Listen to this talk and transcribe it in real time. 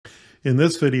In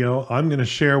this video, I'm going to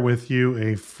share with you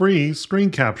a free screen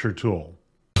capture tool.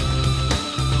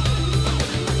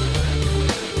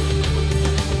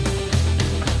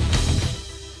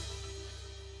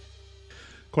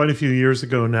 Quite a few years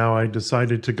ago now, I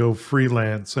decided to go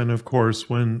freelance. And of course,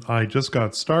 when I just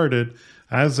got started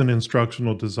as an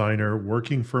instructional designer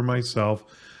working for myself,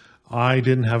 I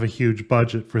didn't have a huge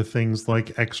budget for things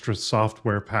like extra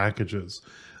software packages.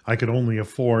 I could only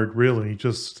afford really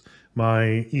just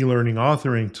my e-learning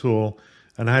authoring tool,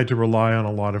 and I had to rely on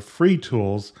a lot of free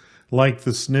tools like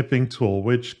the snipping tool,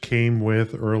 which came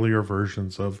with earlier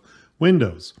versions of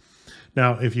Windows.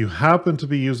 Now, if you happen to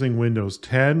be using Windows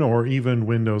 10 or even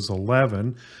Windows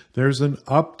 11, there's an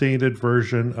updated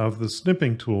version of the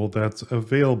snipping tool that's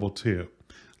available to you.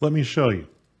 Let me show you.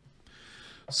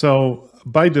 So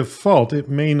by default, it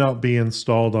may not be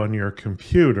installed on your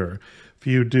computer. If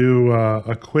you do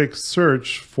a quick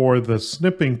search for the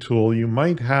snipping tool, you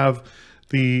might have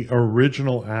the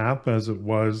original app as it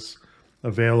was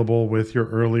available with your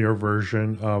earlier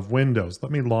version of Windows.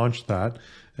 Let me launch that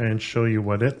and show you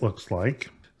what it looks like.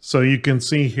 So you can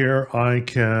see here, I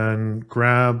can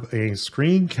grab a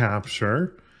screen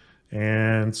capture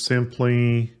and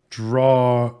simply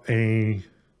draw a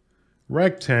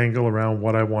rectangle around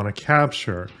what I want to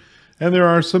capture. And there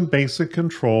are some basic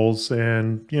controls,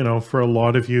 and for a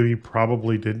lot of you, you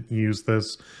probably didn't use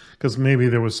this because maybe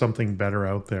there was something better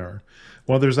out there.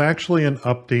 Well, there's actually an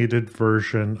updated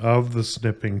version of the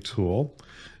snipping tool.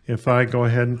 If I go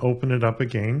ahead and open it up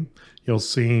again, you'll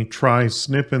see Try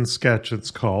Snip and Sketch it's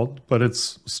called, but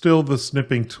it's still the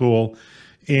snipping tool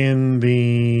in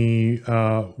the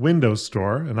Windows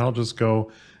Store, and I'll just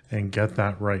go and get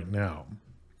that right now.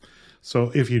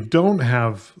 So if you don't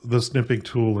have the snipping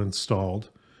tool installed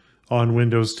on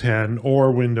Windows 10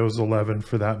 or Windows 11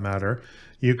 for that matter,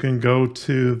 you can go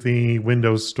to the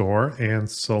Windows Store and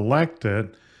select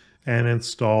it and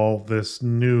install this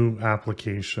new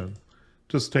application.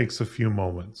 Just takes a few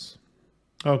moments.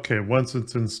 Okay, once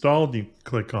it's installed, you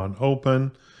click on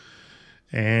Open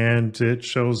and it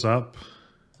shows up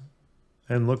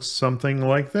and looks something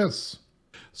like this.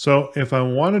 So if I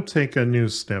want to take a new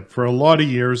snip, for a lot of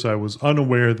years I was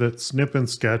unaware that Snip and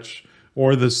Sketch,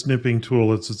 or the snipping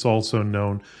tool as it's also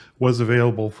known, was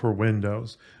available for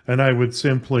Windows. And I would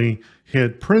simply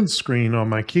hit print screen on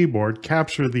my keyboard,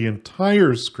 capture the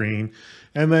entire screen,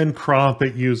 and then crop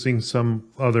it using some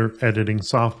other editing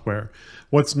software.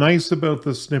 What's nice about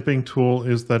the snipping tool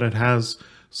is that it has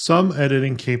some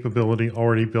editing capability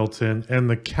already built in, and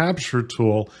the capture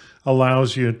tool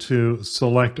allows you to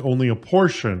select only a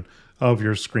portion of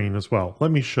your screen as well.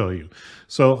 Let me show you.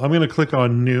 So I'm going to click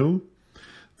on New.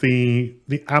 The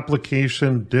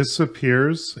application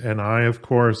disappears, and I, of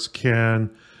course, can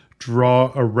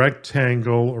draw a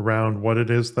rectangle around what it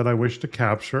is that I wish to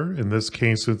capture. In this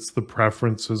case, it's the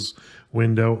Preferences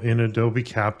window in Adobe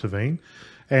Captivate.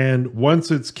 And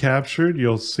once it's captured,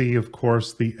 you'll see, of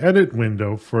course, the Edit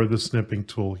window for the snipping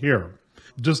tool here.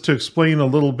 Just to explain a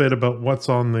little bit about what's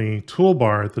on the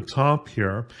toolbar at the top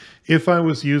here, if I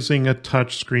was using a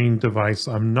touchscreen device,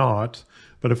 I'm not,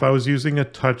 but if I was using a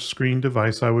touchscreen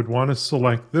device, I would want to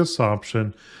select this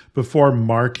option before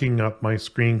marking up my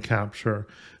screen capture.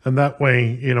 And that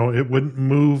way, it wouldn't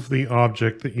move the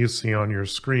object that you see on your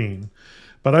screen.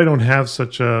 But I don't have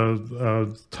such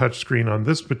a touch screen on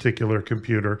this particular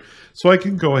computer, so I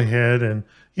can go ahead and,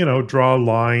 draw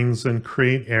lines and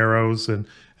create arrows and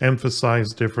emphasize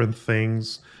different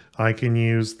things. I can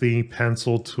use the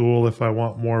pencil tool if I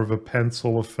want more of a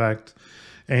pencil effect.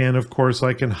 And of course,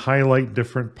 I can highlight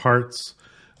different parts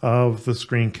of the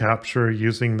screen capture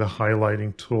using the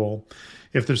highlighting tool.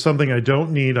 If there's something I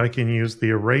don't need, I can use the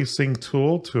erasing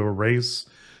tool to erase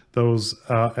those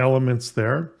elements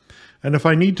there. And if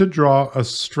I need to draw a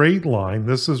straight line,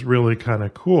 this is really kind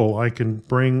of cool. I can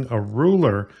bring a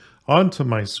ruler onto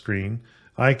my screen.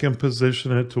 I can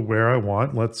position it to where I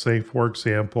want. Let's say, for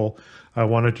example, I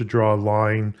wanted to draw a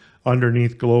line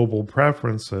underneath Global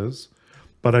Preferences,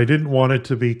 but I didn't want it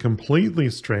to be completely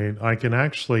straight. I can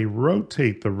actually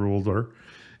rotate the ruler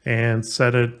and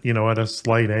set it, at a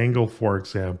slight angle, for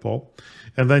example,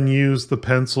 and then use the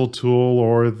pencil tool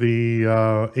or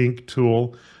the ink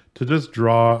tool to just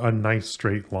draw a nice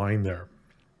straight line there.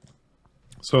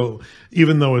 So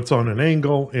even though it's on an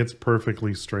angle, it's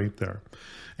perfectly straight there.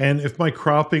 And if my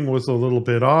cropping was a little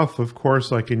bit off, of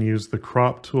course, I can use the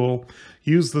crop tool,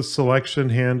 use the selection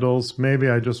handles. Maybe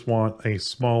I just want a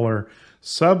smaller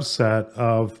subset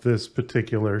of this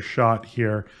particular shot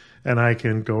here, and I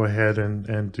can go ahead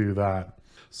and do that.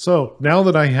 So now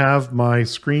that I have my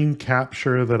screen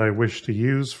capture that I wish to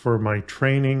use for my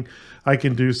training, I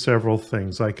can do several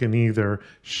things. I can either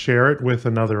share it with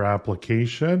another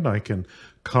application, I can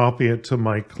copy it to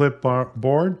my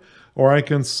clipboard, or I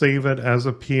can save it as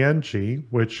a PNG,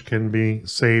 which can be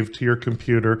saved to your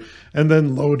computer and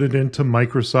then loaded into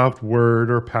Microsoft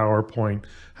Word or PowerPoint,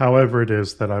 however it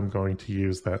is that I'm going to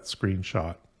use that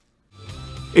screenshot.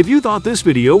 If you thought this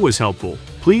video was helpful,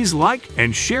 please like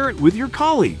and share it with your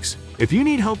colleagues. If you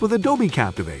need help with Adobe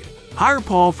Captivate, hire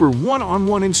Paul for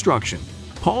one-on-one instruction.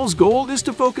 Paul's goal is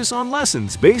to focus on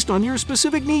lessons based on your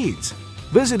specific needs.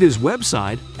 Visit his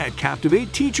website at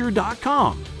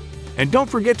captivateteacher.com. And don't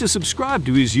forget to subscribe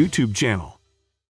to his YouTube channel.